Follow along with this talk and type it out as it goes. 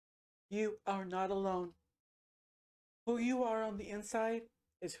You are not alone. Who you are on the inside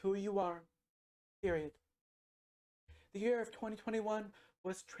is who you are, period. The year of 2021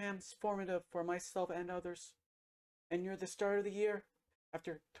 was transformative for myself and others. And near the start of the year,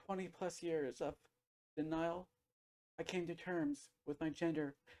 after 20 plus years of denial, I came to terms with my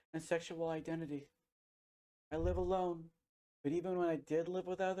gender and sexual identity. I live alone, but even when I did live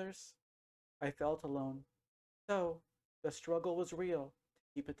with others, I felt alone. So, the struggle was real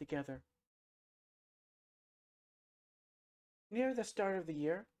to keep it together. Near the start of the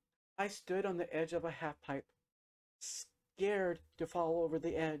year, I stood on the edge of a half pipe, scared to fall over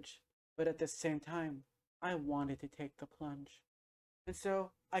the edge, but at the same time, I wanted to take the plunge. And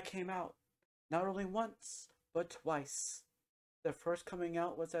so I came out, not only once, but twice. The first coming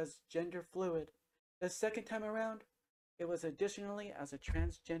out was as gender fluid. The second time around, it was additionally as a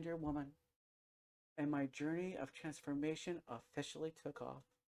transgender woman. And my journey of transformation officially took off.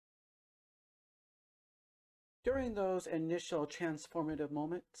 During those initial transformative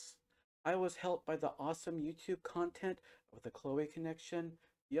moments, I was helped by the awesome YouTube content of the Chloe Connection,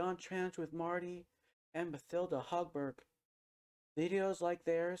 Beyond Trans with Marty, and Mathilda Hogberg. Videos like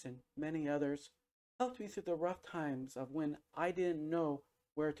theirs and many others helped me through the rough times of when I didn't know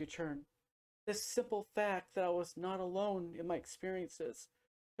where to turn. This simple fact that I was not alone in my experiences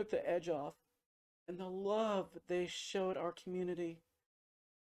took the edge off, and the love they showed our community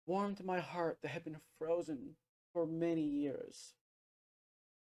warmed my heart that had been frozen for many years.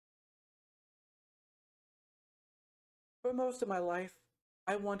 For most of my life,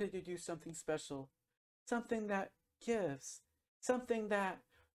 I wanted to do something special, something that gives, something that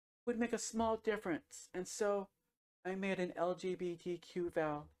would make a small difference, and so I made an LGBTQ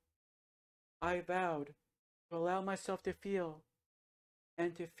vow. I vowed to allow myself to feel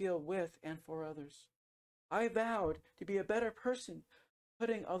and to feel with and for others. I vowed to be a better person,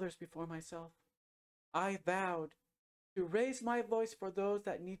 putting others before myself. I vowed to raise my voice for those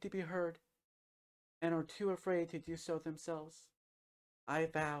that need to be heard and are too afraid to do so themselves. I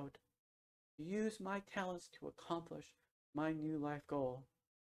vowed to use my talents to accomplish my new life goal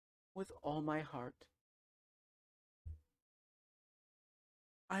with all my heart.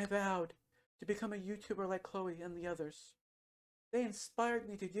 I vowed to become a YouTuber like Chloe and the others. They inspired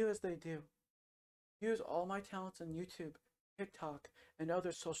me to do as they do. Use all my talents on YouTube, TikTok, and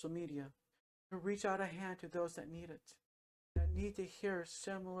other social media to reach out a hand to those that need it, that need to hear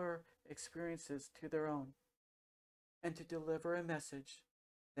similar experiences to their own, and to deliver a message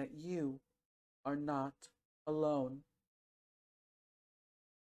that you are not alone.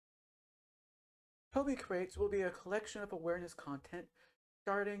 Tobie Creates will be a collection of awareness content,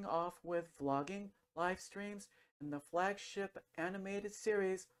 starting off with vlogging, live streams, and the flagship animated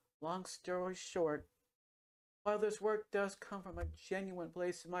series, Long Story Short. While this work does come from a genuine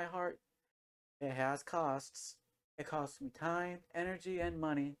place in my heart, it has costs. It costs me time, energy, and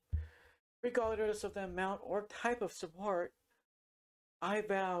money. Regardless of the amount or type of support, I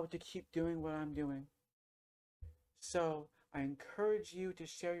vow to keep doing what I'm doing. So I encourage you to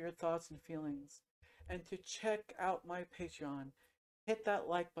share your thoughts and feelings and to check out my Patreon. Hit that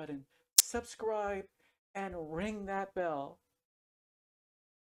like button, subscribe, and ring that bell.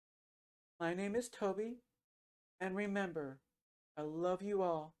 My name is Tobie, and remember, I love you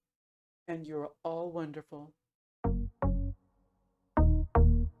all, and you're all wonderful.